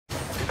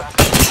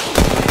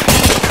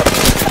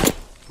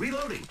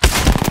Reloading.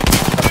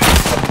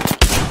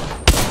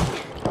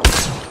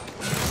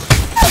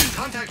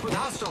 Contact with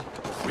hostile.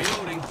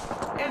 Reloading.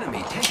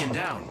 Enemy taken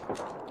down.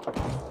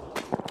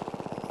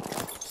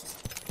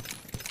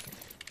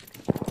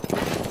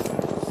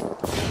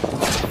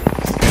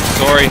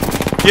 Sorry.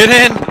 Get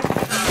in!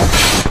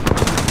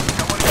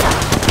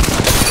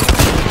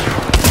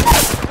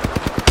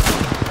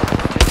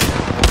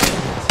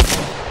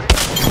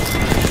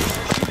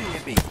 Shooting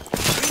at me.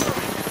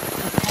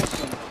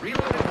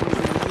 Reloading.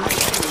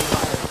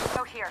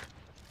 Go here.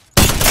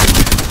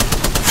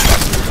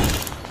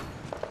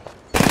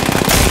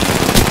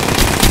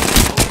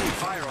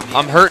 Fire on the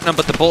I'm hurting him,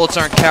 but the bullets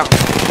aren't counting.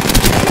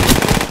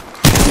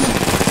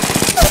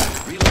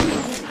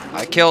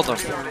 I killed him.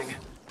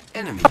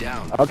 enemy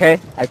down. Okay,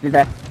 I see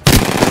that.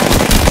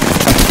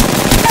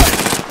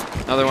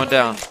 Another one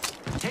down.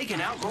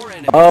 Taking out more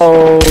enemies.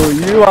 Oh,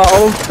 you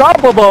are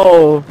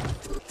unstoppable!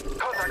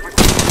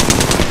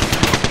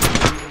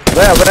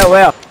 Where?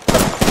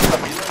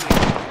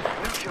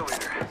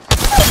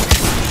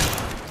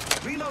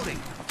 Reloading.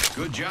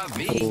 Good job,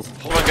 me.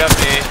 One got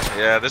me.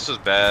 Yeah, this was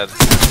bad.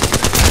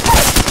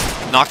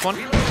 Knocked one.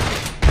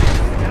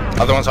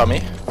 Other one's on me.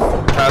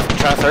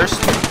 Try thirst.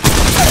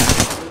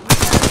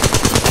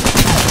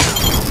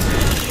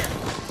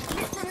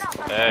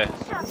 Hey,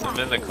 I'm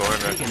in the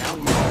corner.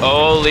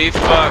 Holy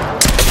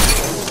fuck.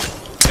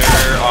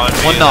 They're on me.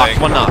 One knocked,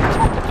 like, one knocked.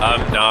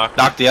 I'm knocked.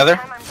 Knock the other.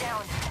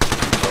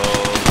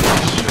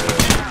 Holy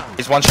shit.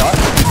 He's one shot.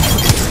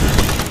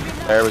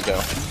 There we go.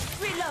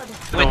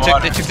 They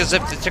took the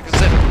zip,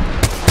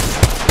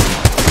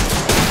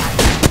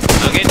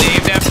 I'm getting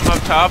aimed at from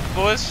up top,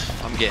 boys.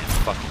 I'm getting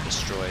fucking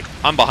destroyed.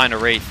 I'm behind a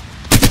wraith.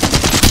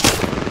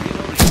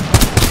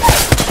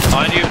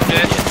 On you,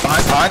 bitch.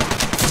 Behind.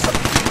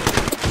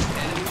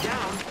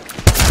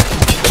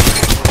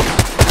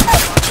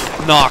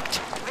 Knocked.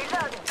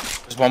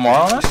 There's one more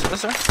on us,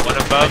 is there? One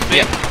above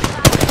me.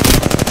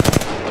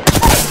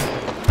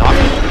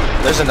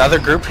 Knocked. There's another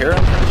group here.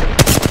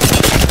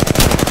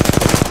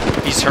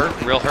 He's hurt,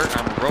 real hurt.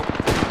 I'm broke.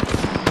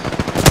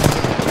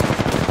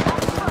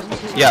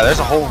 Yeah, there's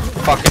a whole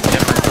fucking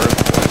different group.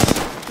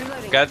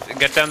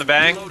 Get down the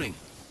bang. Reloading.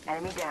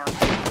 Enemy down.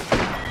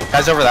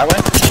 Guys over that way.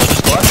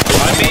 On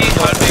me.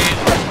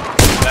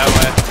 That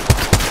way.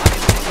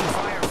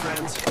 Fire,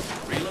 friends.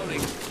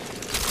 Reloading.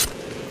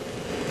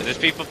 There's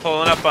people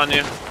pulling up on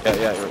you.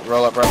 Yeah,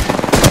 roll up, bro. Down.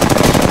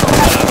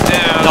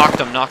 Knocked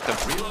him.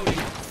 Reloading.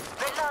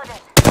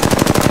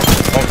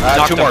 Oh,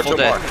 Knocked two him, more. full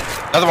dead.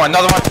 Another one.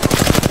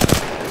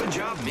 Good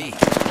job, me.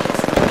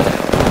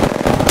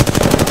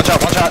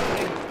 One shot.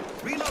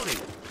 Reloading.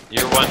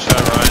 You're one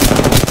shot, Ryan.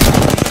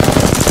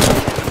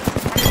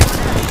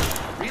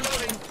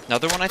 Reloading.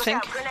 Another one, I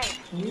think.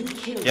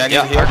 Yeah,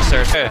 Yeah, here.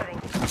 upstairs. Okay.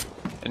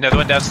 Another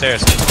one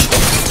downstairs.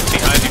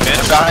 Behind you,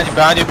 bitch.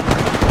 Behind you.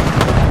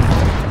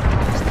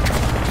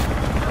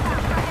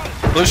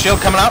 Blue shield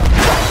coming up.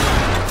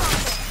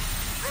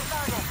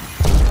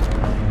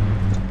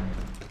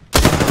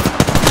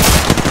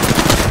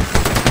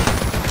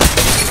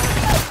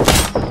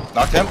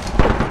 Knocked him.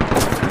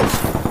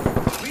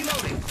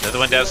 Reloading. Another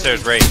one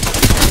downstairs, right.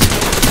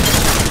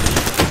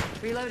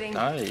 Reloading.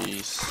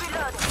 Nice.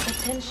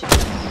 Attention.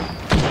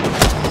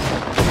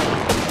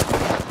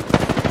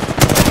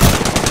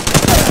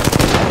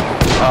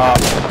 On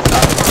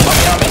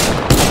me.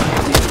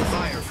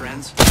 Fire,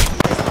 friends.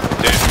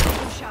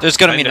 Dude. There's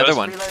gonna be another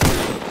one.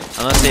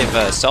 Unless they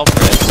have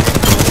self-res.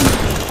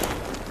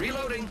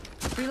 Reloading.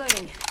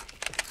 Reloading.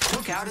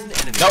 Look out an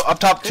enemy. No, up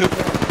top, two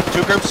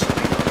groups.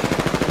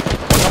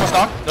 One's almost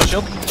knocked. No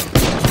shield.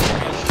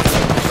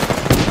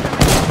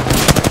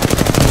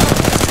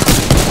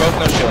 Both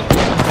no shield.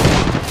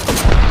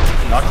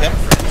 Knocked him.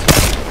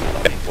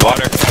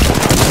 Water.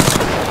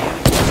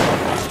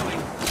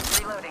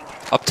 Reloading.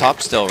 Up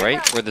top still,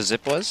 right? Where the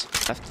zip was?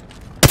 Left.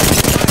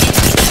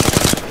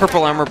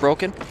 Purple armor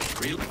broken.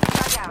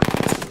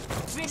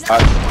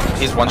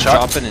 He's one shot.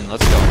 Dropping and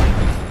let's go.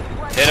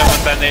 Hit him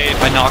with that nade.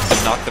 I knocked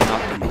him.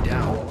 Enemy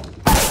down.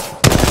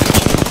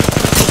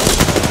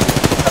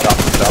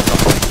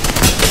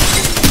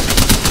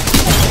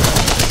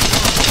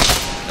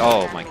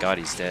 Oh my god,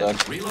 he's dead.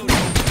 Reloading.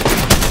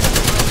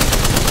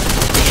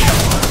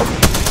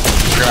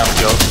 You're gonna have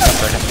to go.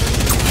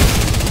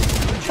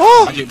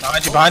 Oh!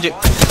 Behind you.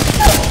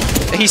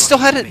 He still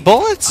had it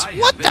bullets?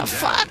 What the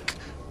fuck?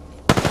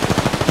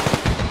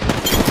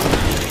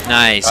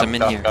 Nice, I'm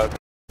in here. I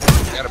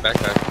got a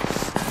backpack.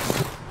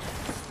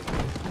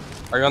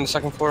 Are you on the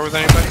second floor with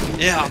anybody?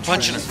 Yeah, I'm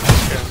punching him.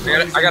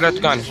 I got a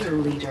gun.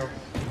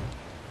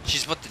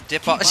 She's about to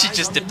dip off. She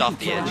just dipped off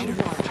the edge.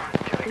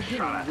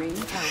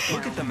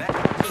 Look at the map.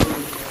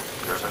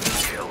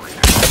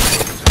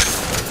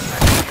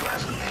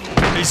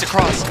 He's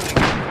across.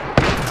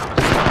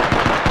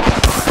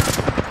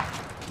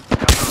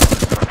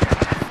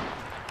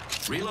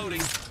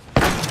 Reloading.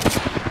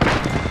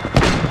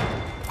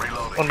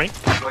 On me.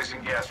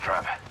 Placing gas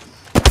trap.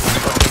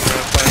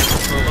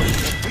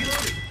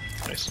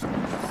 Nice.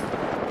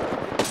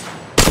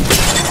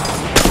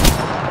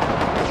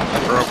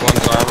 broke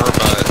one's armor,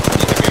 but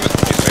he hit me with the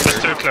There's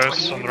peacemaker. two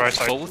close on the right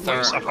side. Both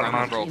There's are up and armor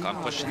down. broke. I'm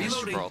pushing this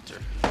Gibraltar.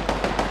 See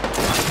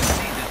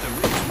that the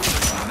real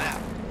winners on the map.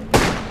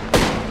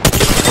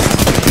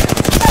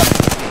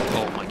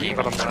 Oh my game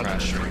Got him almost bad.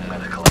 crashed right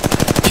now.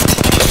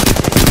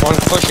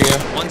 One's pushing you.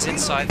 One's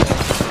inside.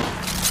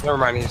 Never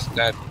mind, he's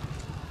dead.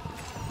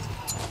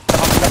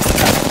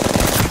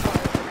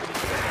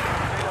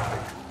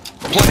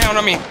 Blood down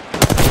on me.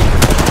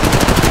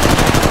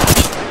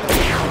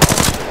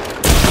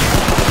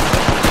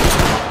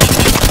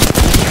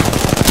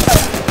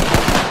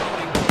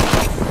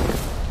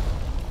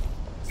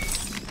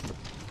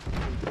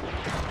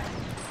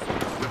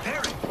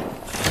 Repairing.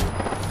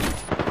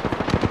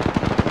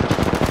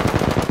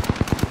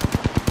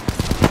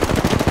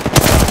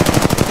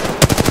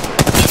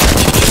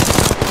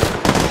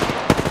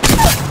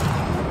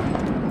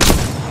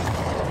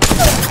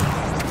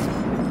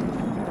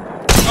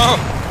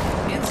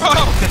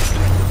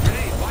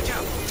 Grenade, watch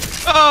out.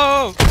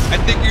 Oh! I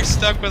think you're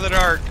stuck with an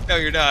arc. No,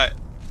 you're not.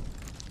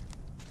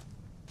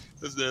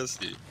 That's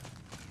nasty.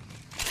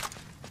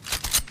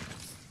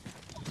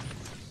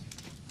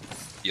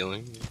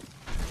 Healing.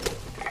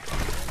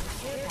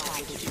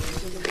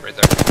 Right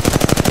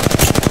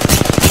there.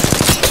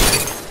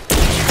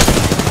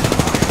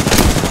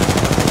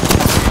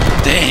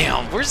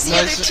 Damn, where's the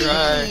Nice other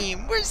try.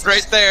 team? Where's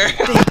Right there.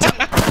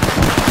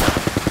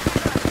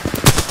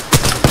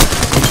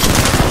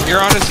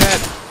 You're on his head.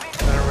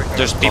 There we go.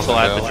 There's people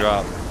at the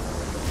drop.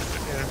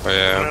 Oh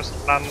yeah.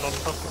 Just land on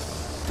top.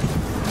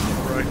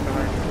 Right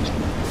behind.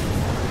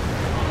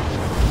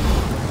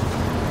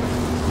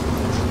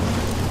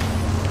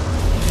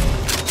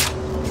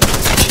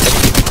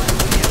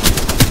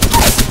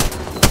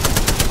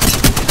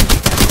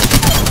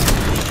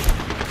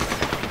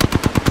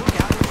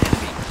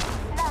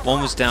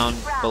 One was down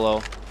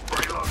below.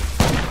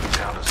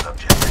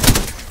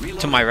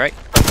 To my right.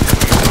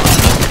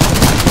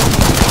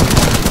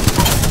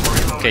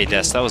 Okay,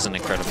 Des, that was an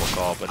incredible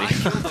call, buddy. I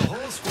killed the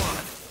whole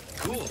squad.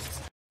 Cool.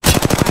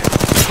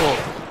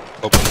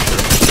 Open.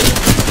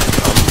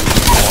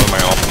 I'm on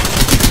my ult.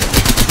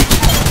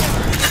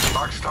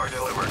 Darkstar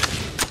delivered.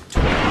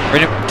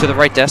 Right up to the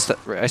right, Des.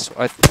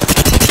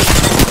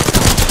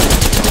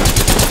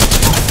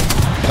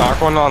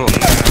 Dark one on.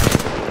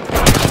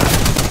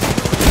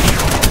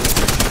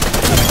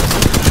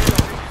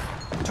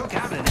 Took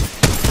out an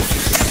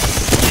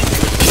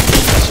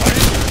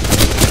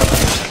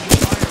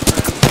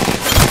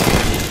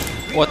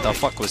What the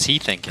fuck was he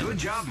thinking? good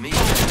job, me.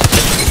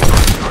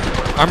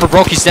 Armor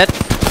broke, he's dead.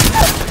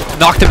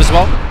 Knocked him as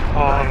well.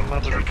 Oh,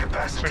 another.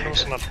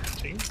 Windows another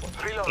team.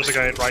 There's a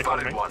guy right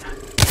on me.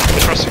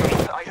 He's rushing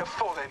on. I have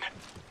fallen.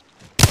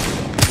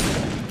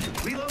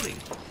 Reloading.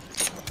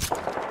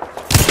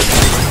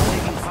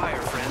 Taking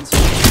fire, friends.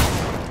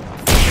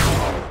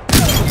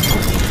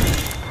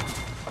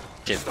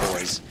 Get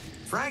boys.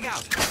 Frag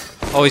out.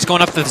 Oh, he's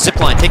going up to the zip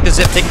line. Take the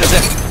zip, take the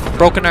zip.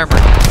 Broken armor.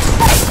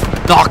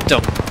 Knocked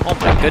him. Oh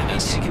my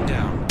goodness. Taken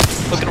down.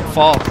 Look at him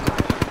fall.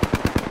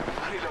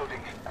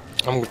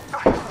 I'm.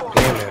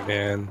 Damn it,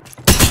 man.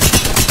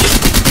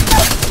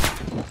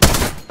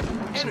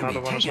 Enemy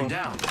another one as taken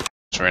well. down.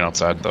 It's right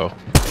outside though.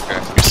 Okay.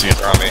 You see it.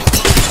 They're on me.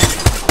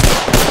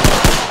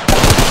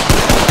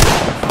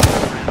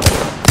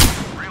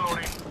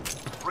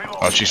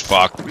 Oh, she's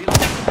fucked.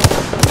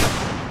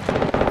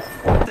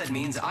 That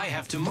means I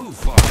have to move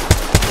far.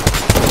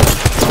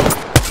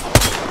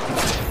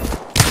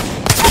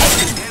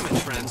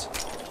 Damage, friends.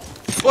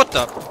 What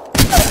the?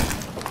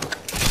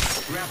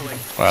 Grappling.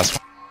 Last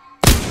one.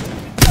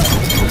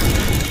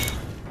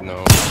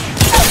 No.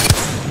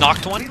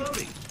 Knocked one.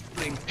 Reloading.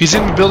 He's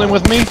in the building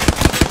with me.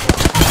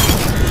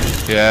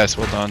 Yes,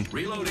 well done.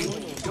 Reloading.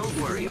 Don't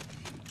worry.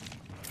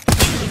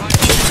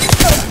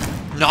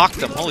 Knocked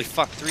him. Holy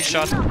fuck. 3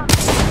 shots.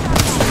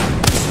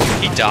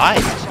 He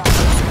died.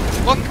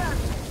 Look.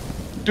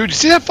 Dude, you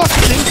see that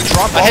fucking thing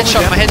drop My all the way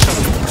headshot, down? my headshot.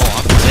 Oh,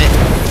 I'm dead.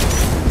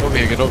 Over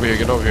here, get over here,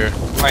 get over here.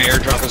 My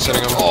airdrop is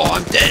sitting on. Oh,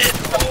 I'm dead.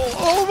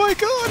 Oh my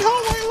god, how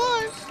am I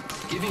alive?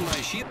 Giving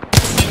my shield.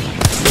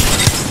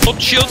 Hold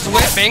shields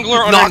lit. Bangler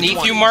Knocked underneath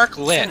one. you, Mark.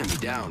 Lit. Enemy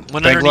down.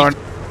 One Bangalore.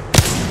 underneath.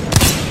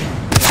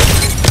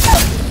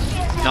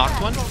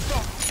 Knocked one.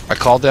 I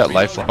called that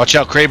lifeline. Watch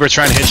out, Kraber's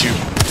trying to hit you.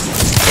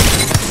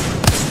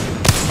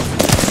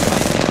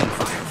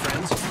 Fire,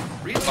 friends.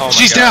 Reloading. Oh my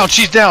She's God. down,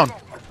 she's down.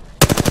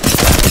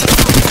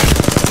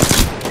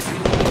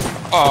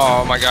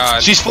 Oh my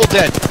god. She's full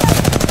dead.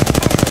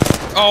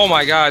 Oh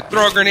my god.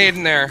 Throw a grenade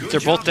in there. They're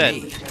both dead.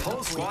 Me.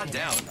 Whole squad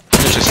down.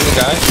 Did you see the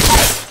guy?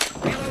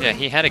 Yeah,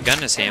 he had a gun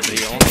in his hand, but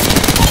he only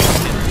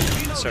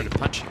started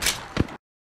punching.